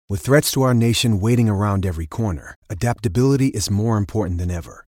With threats to our nation waiting around every corner, adaptability is more important than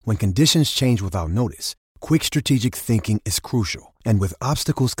ever. When conditions change without notice, quick strategic thinking is crucial. And with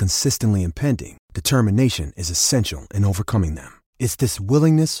obstacles consistently impending, determination is essential in overcoming them. It's this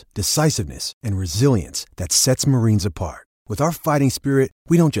willingness, decisiveness, and resilience that sets Marines apart. With our fighting spirit,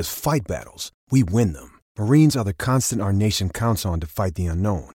 we don't just fight battles, we win them. Marines are the constant our nation counts on to fight the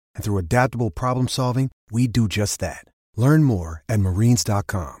unknown. And through adaptable problem solving, we do just that. Learn more at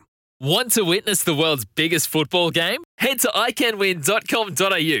marines.com. Want to witness the world's biggest football game? Head to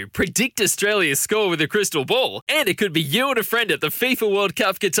iCanWin.com.au, predict Australia's score with a crystal ball, and it could be you and a friend at the FIFA World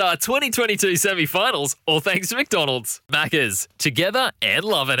Cup Qatar 2022 semi-finals, all thanks to McDonald's. Maccas, together and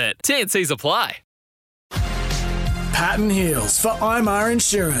loving it. TNCs apply. Pat and Heels for IMAR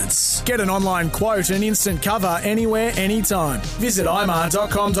Insurance. Get an online quote and instant cover anywhere, anytime. Visit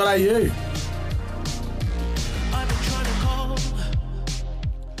imar.com.au.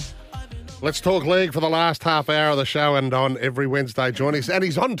 Let's talk league for the last half hour of the show, and on every Wednesday joining us. And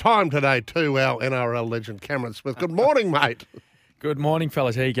he's on time today too, our NRL legend Cameron Smith. Good morning, mate. Good morning,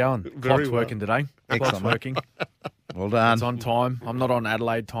 fellas. How you going? Clock's well. working today. Clock's working. Well done. It's on time. I'm not on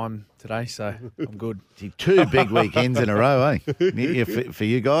Adelaide time today, so I'm good. Two big weekends in a row, eh? Yeah, for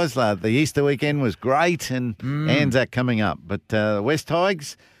you guys, the Easter weekend was great, and Anzac coming up. But West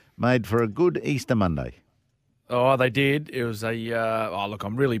Tigers made for a good Easter Monday. Oh, they did. It was look,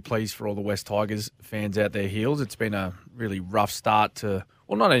 I'm really pleased for all the West Tigers fans out there, Heels. It's been a really rough start to,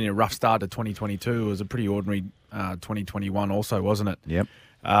 well, not only a rough start to 2022, it was a pretty ordinary 2021 also, wasn't it? Yep.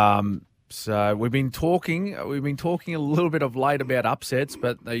 So we've been talking a little bit of late about upsets,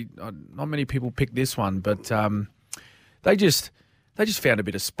 but not many people picked this one, but they just found a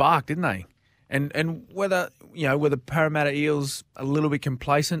bit of spark, didn't they? And whether Parramatta Eels a little bit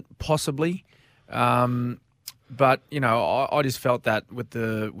complacent, possibly. But, I just felt that with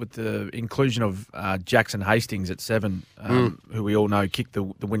the inclusion of Jackson Hastings at 7, who we all know kicked the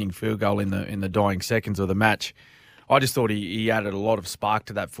winning field goal in the dying seconds of the match, I just thought he added a lot of spark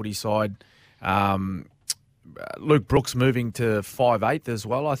to that footy side. Luke Brooks moving to 5'8" as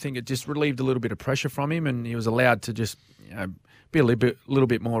well, I think it just relieved a little bit of pressure from him, and he was allowed to just be a little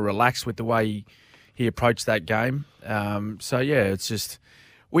bit more relaxed with the way he approached that game. It's just...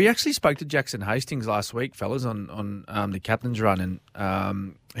 We actually spoke to Jackson Hastings last week, fellas, on the captain's run,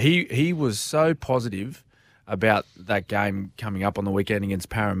 and he was so positive about that game coming up on the weekend against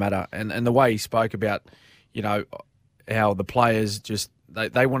Parramatta, and the way he spoke about, how the players just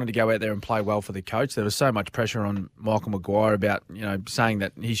they wanted to go out there and play well for the coach. There was so much pressure on Michael Maguire about saying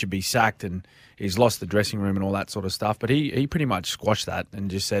that he should be sacked and he's lost the dressing room and all that sort of stuff. But he pretty much squashed that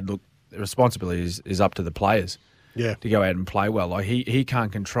and just said, look, the responsibility is up to the players. Yeah, to go out and play well. Like he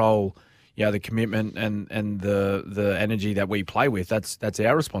can't control, the commitment and the energy that we play with. That's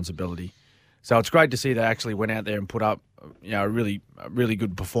our responsibility. So it's great to see they actually went out there and put up, a really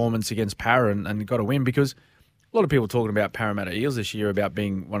good performance against Para and got a win, because a lot of people talking about Parramatta Eels this year about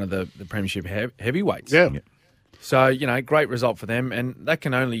being one of the premiership heavyweights. Yeah. So great result for them, and that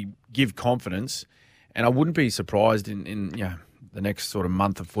can only give confidence. And I wouldn't be surprised in the next sort of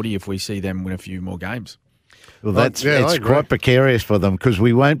month of footy if we see them win a few more games. Well, it's quite precarious for them, because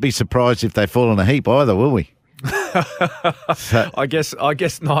we won't be surprised if they fall in a heap either, will we? I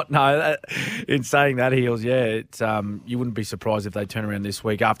guess not. No, in saying that, Heels, it's you wouldn't be surprised if they turn around this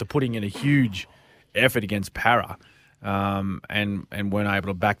week after putting in a huge effort against Para, and weren't able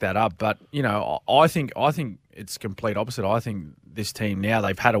to back that up. But I think it's complete opposite. I think this team now,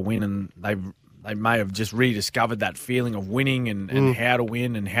 they've had a win, and they may have just rediscovered that feeling of winning and how to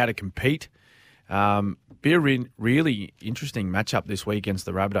win and how to compete. Be a really interesting matchup this week against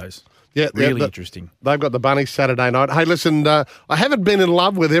the Rabbitohs. Yeah, really interesting. They've got the Bunnies Saturday night. Hey, listen, I haven't been in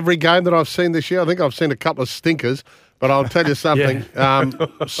love with every game that I've seen this year. I think I've seen a couple of stinkers, but I'll tell you something.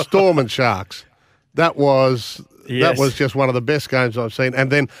 Storm and Sharks. That was just one of the best games I've seen.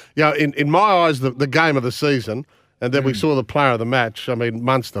 And then, in my eyes, the game of the season. And then we saw the player of the match. I mean,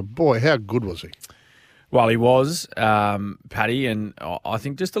 Munster. Boy, how good was he? Well, he was, Paddy, and I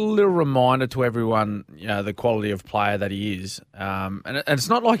think just a little reminder to everyone, the quality of player that he is. And it's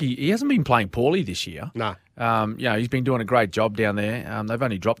not like he hasn't been playing poorly this year. No. He's been doing a great job down there. They've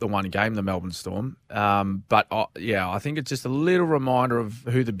only dropped the one game, the Melbourne Storm. But I think it's just a little reminder of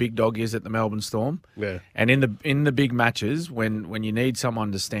who the big dog is at the Melbourne Storm. Yeah. And in the big matches, when you need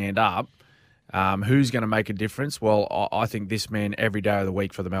someone to stand up, who's going to make a difference? Well, I think this man every day of the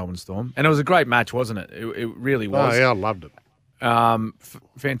week for the Melbourne Storm. And it was a great match, wasn't it? It really was. Oh, yeah, I loved it.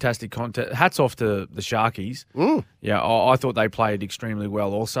 Fantastic contest. Hats off to the Sharkies. Yeah, I thought they played extremely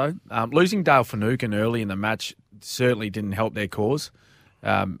well also. Losing Dale Finucane early in the match certainly didn't help their cause.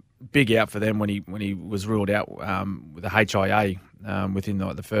 Big out for them when he was ruled out with the HIA within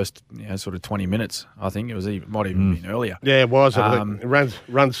the first sort of 20 minutes. I think it might even been earlier. Yeah, it was. It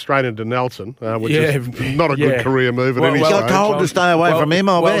runs straight into Nelson, which is not a good career move at any stage. You got told to stay away from him,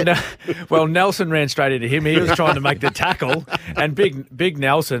 I bet. Well, Nelson ran straight into him. He was trying to make the tackle, and Big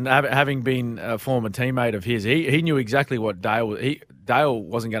Nelson, having been a former teammate of his, he knew exactly what Dale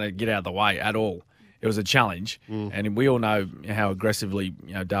wasn't going to get out of the way at all. It was a challenge, and we all know how aggressively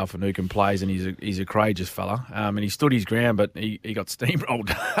Dale Finucane plays, and he's a courageous fella. And he stood his ground, but he got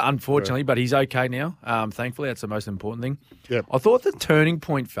steamrolled, unfortunately. But he's okay now. Thankfully, that's the most important thing. Yep. I thought the turning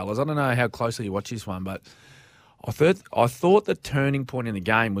point, fellas. I don't know how closely you watch this one, but I thought the turning point in the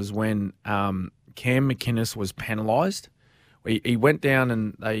game was when Cam McInnes was penalised. He went down,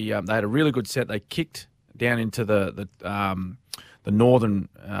 and they had a really good set. They kicked down into the northern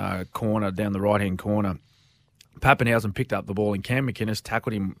corner, down the right-hand corner. Pappenhausen picked up the ball, and Cam McInnes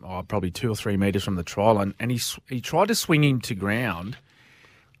tackled him probably 2 or 3 metres from the try line, and he tried to swing him to ground,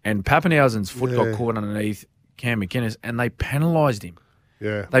 and Pappenhausen's foot got caught underneath Cam McInnes, and they penalised him.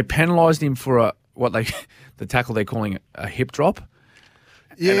 Yeah, they penalised him for the tackle they're calling a hip drop.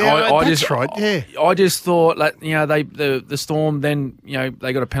 Yeah, that's right. Yeah, I just thought the Storm then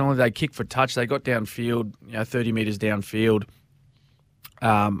they got a penalty. They kicked for touch. They got downfield, 30 metres downfield.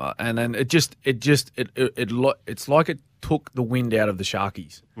 And then it's like it took the wind out of the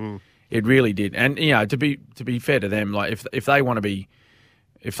Sharkies. It really did. And to be fair to them, like if they want to be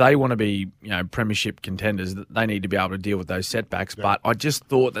premiership contenders, they need to be able to deal with those setbacks. Yeah. But I just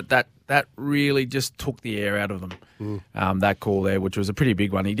thought that really just took the air out of them. That call there, which was a pretty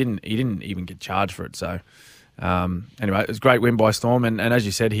big one. He didn't even get charged for it. So anyway, it was a great win by Storm. And as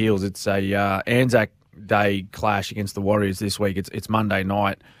you said, Heels, it's a Anzac Day clash against the Warriors this week. It's Monday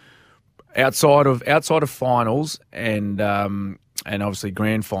night. Outside of finals and obviously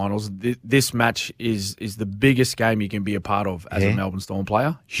grand finals, this match is the biggest game you can be a part of as a Melbourne Storm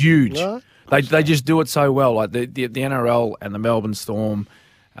player. Huge. Yeah. They just do it so well. Like the NRL and the Melbourne Storm,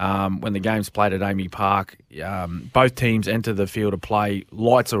 when the game's played at Amy Park, both teams enter the field of play.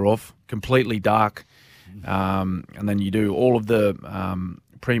 Lights are off, completely dark, and then you do all of the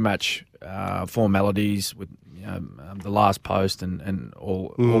pre-match formalities with the last post and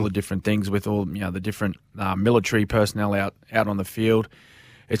all the different things with all the different military personnel out on the field.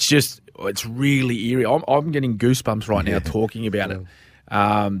 It's really eerie. I'm getting goosebumps right now talking about it.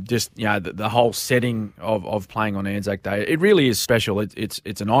 The whole setting of playing on Anzac Day. It really is special.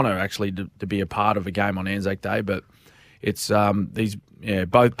 It's an honour actually to be a part of a game on Anzac Day. But it's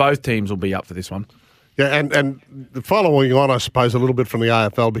both teams will be up for this one. Yeah, and following on, I suppose, a little bit from the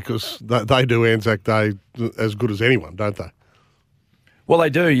AFL because they do Anzac Day as good as anyone, don't they? Well, they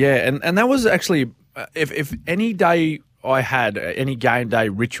do, yeah. And that was actually, if any day I had, any game day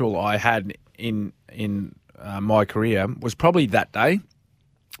ritual I had in my career was probably that day.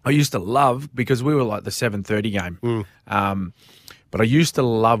 I used to love, because we were like the 7:30 game, but I used to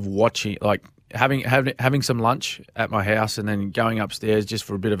love watching, like, having some lunch at my house and then going upstairs just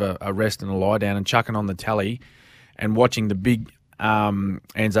for a bit of a rest and a lie down and chucking on the telly and watching the big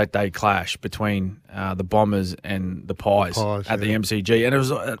Anzac Day clash between the Bombers and the Pies at the MCG. And it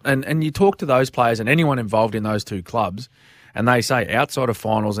was and you talk to those players and anyone involved in those two clubs, and they say outside of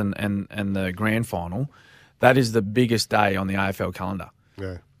finals and the grand final, that is the biggest day on the AFL calendar.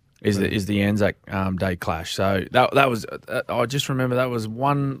 Yeah. Is the Anzac Day clash. So that was I just remember that was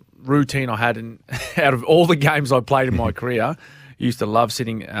one routine I had out of all the games I played in my career. I used to love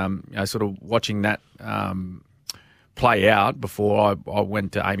sitting sort of watching that play out before I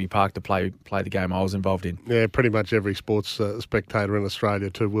went to Amy Park to play the game I was involved in. Yeah, pretty much every sports spectator in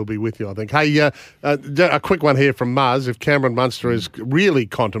Australia too will be with you, I think. Hey, a quick one here from Muzz. If Cameron Munster is really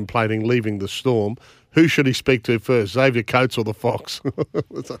contemplating leaving the Storm, who should he speak to first, Xavier Coates or the Fox?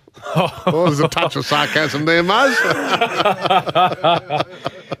 There's a touch of sarcasm there, Muzz.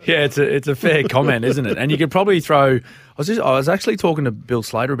 Yeah, it's a fair comment, isn't it? And you could probably throw. I was actually talking to Bill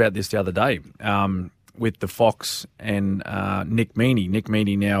Slater about this the other day with the Fox and Nick Meaney. Nick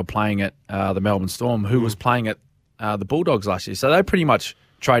Meaney now playing at the Melbourne Storm, who was playing at the Bulldogs last year. So they pretty much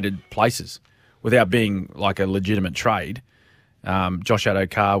traded places without being like a legitimate trade. Josh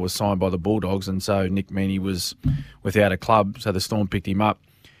Addo-Carr was signed by the Bulldogs, and so Nick Meaney was without a club, so the Storm picked him up.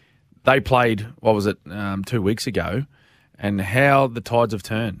 They played, 2 weeks ago, and how the tides have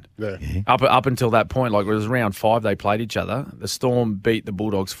turned. Yeah. Up until that point, like it was round 5 they played each other. The Storm beat the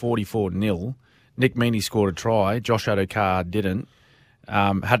Bulldogs 44-0. Nick Meaney scored a try. Josh Addo-Carr didn't.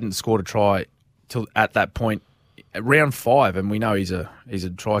 Hadn't scored a try till at that point. Round 5, and we know he's a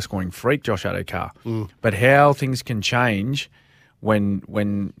try-scoring freak, Josh Addo-Carr. But how things can change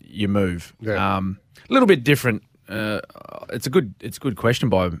when you move. Yeah. A little bit different. It's a good question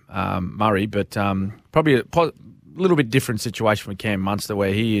by Murray, but probably a little bit different situation for Cam Munster,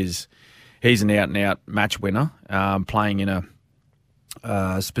 where he's an out and out match winner, playing in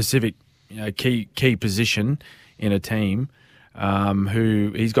a specific key position in a team.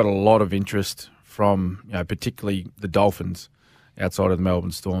 Who he's got a lot of interest from, particularly the Dolphins outside of the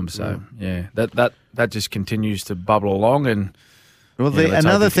Melbourne Storm. So that just continues to bubble along. And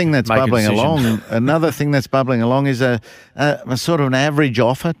another thing that's bubbling along is a sort of an average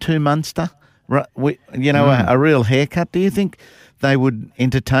offer to Munster. A real haircut. Do you think they would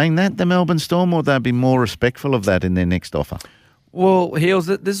entertain that, the Melbourne Storm, or they'd be more respectful of that in their next offer? Well, Heels,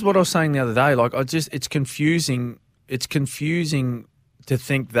 this is what I was saying the other day. Like, it's confusing. It's confusing to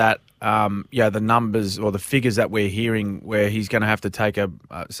think that, the numbers or the figures that we're hearing, where he's going to have to take a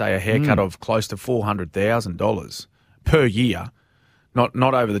haircut of close to $400,000 per year, not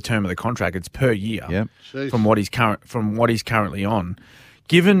over the term of the contract. It's per year from what he's currently on.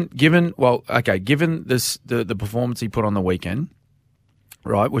 Given this the performance he put on the weekend,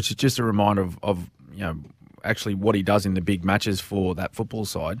 right, which is just a reminder of actually what he does in the big matches for that football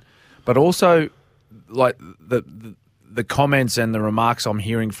side, but also like the comments and the remarks I'm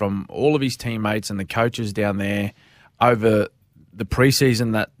hearing from all of his teammates and the coaches down there over the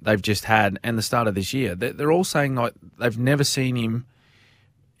preseason that they've just had and the start of this year. They're all saying like they've never seen him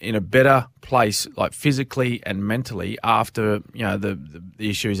in a better place, like physically and mentally, after the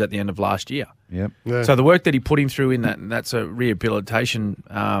issues at the end of last year. Yep. Yeah. So the work that he put him through that's a rehabilitation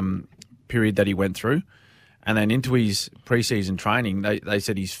period that he went through, and then into his preseason training, they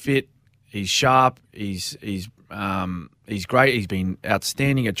said he's fit, he's sharp, he's great, he's been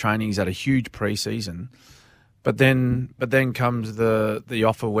outstanding at training, he's had a huge preseason. But then comes the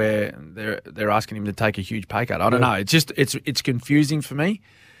offer where they're asking him to take a huge pay cut. I don't know. It's just it's confusing for me.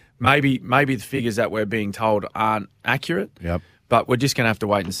 Maybe the figures that we're being told aren't accurate. Yep. But we're just going to have to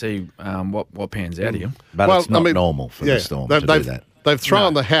wait and see what pans out here. But it's not normal for the Storm to do that. They've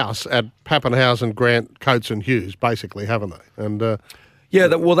thrown the house at Pappenhausen, Grant, Coates and Hughes, basically, haven't they? And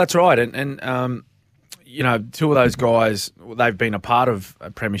that's right. And two of those guys, they've been a part of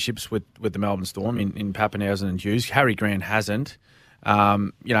premierships with the Melbourne Storm in Pappenhausen and Hughes. Harry Grant hasn't.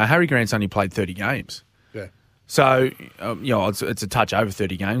 Harry Grant's only played 30 games. Yeah. So, it's a touch over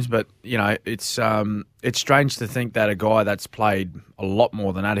 30 games, but, it's strange to think that a guy that's played a lot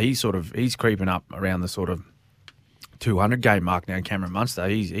more than that, he's creeping up around the sort of 200 game mark now, Cameron Munster.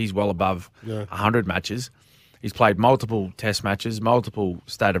 He's well above 100 matches. He's played multiple test matches, multiple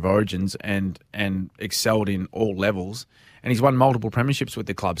state of origins, and excelled in all levels. And he's won multiple premierships with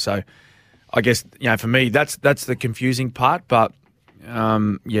the club. So I guess, for me, that's the confusing part. But,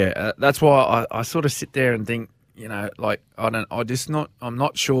 that's why I sort of sit there and think, I'm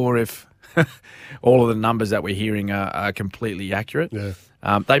not sure if all of the numbers that we're hearing are completely accurate. Yeah.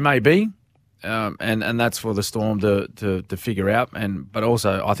 They may be. And that's for the Storm to figure out. But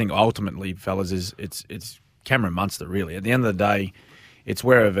also, I think ultimately, fellas, it's Cameron Munster, really. At the end of the day, it's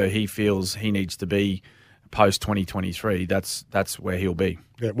wherever he feels he needs to be post 2023. That's where he'll be.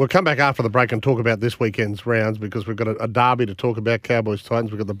 Yeah, we'll come back after the break and talk about this weekend's rounds, because we've got a derby to talk about, Cowboys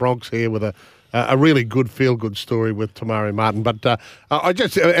Titans. We've got the Bronx here with a really good feel-good story with Tamari Martin. But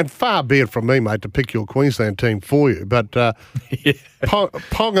and far be it from me, mate, to pick your Queensland team for you. But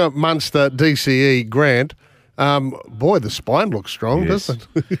Ponga, Munster, DCE, Grant. Boy, the spine looks strong, doesn't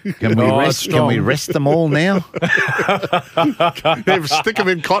it? Can we rest them all now? Stick them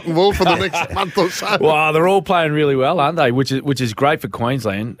in cotton wool for the next month or so. Well, they're all playing really well, aren't they? Which is great for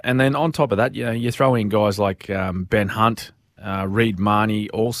Queensland. And then on top of that, you throw in guys like Ben Hunt, Reed Marnie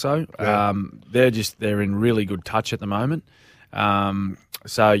also. Yeah. They're in really good touch at the moment.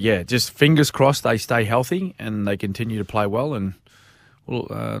 Just fingers crossed they stay healthy and they continue to play well, and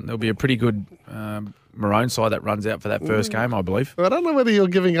there'll be a pretty good Maroon side that runs out for that first game, I believe. I don't know whether you're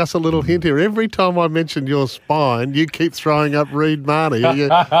giving us a little hint here. Every time I mention your spine, you keep throwing up Reed Marnie.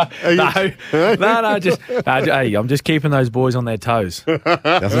 Hey, I'm just keeping those boys on their toes. Doesn't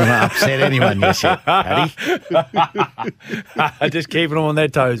want to upset anyone just yet, Paddy. Just keeping them on their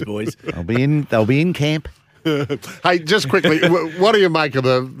toes, boys. They'll be in camp. Hey, just quickly, what do you make of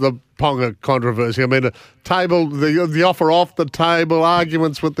the Ponga controversy? I mean, the offer off the table,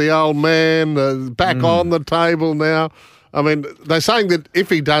 arguments with the old man, back on the table now. I mean, they're saying that if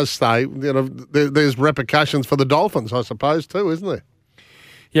he does stay, there's repercussions for the Dolphins, I suppose, too, isn't there?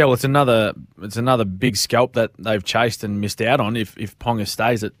 Yeah, well, it's another big scalp that they've chased and missed out on if Ponga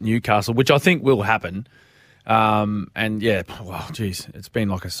stays at Newcastle, which I think will happen. It's been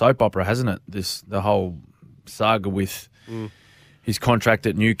like a soap opera, hasn't it? The whole saga with his contract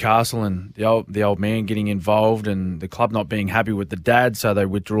at Newcastle and the old man getting involved and the club not being happy with the dad, so they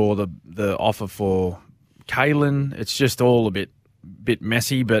withdraw the offer for Kalen. It's just all a bit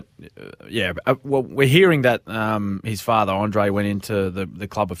messy, but well, we're hearing that his father Andre went into the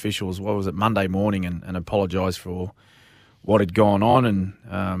club officials, what was it, Monday morning, and apologised for what had gone on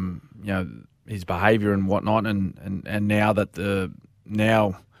and his behaviour and whatnot, and now that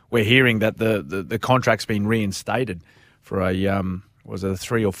now we're hearing that the contract's been reinstated for a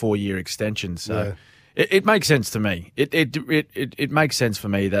 3 or 4 year extension. So it makes sense to me. It makes sense for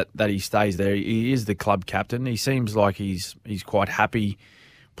me that he stays there. He is the club captain. He seems like he's quite happy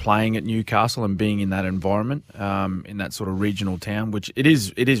playing at Newcastle and being in that environment, in that sort of regional town, which it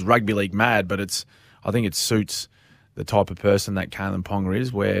is rugby league mad, but I think it suits the type of person that Kalyn Ponga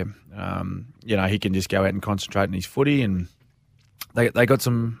is, where he can just go out and concentrate on his footy, and they got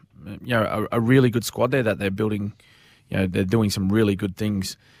some a really good squad there that they're building. They're doing some really good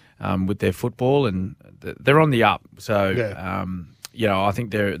things with their football, and they're on the up. So I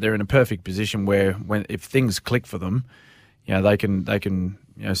think they're in a perfect position where if things click for them, they can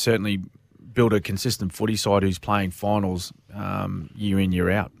certainly build a consistent footy side who's playing finals year in, year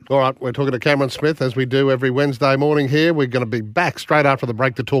out. All right, we're talking to Cameron Smith as we do every Wednesday morning here. We're going to be back straight after the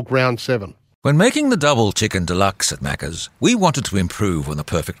break to talk round 7. When making the double chicken deluxe at Macca's, we wanted to improve on the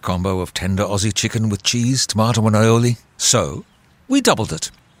perfect combo of tender Aussie chicken with cheese, tomato and aioli. So, we doubled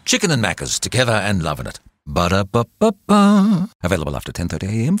it. Chicken and Macca's, together and loving it. Ba-da-ba-ba-ba. Available after 10:30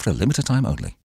 a.m. for a limited time only.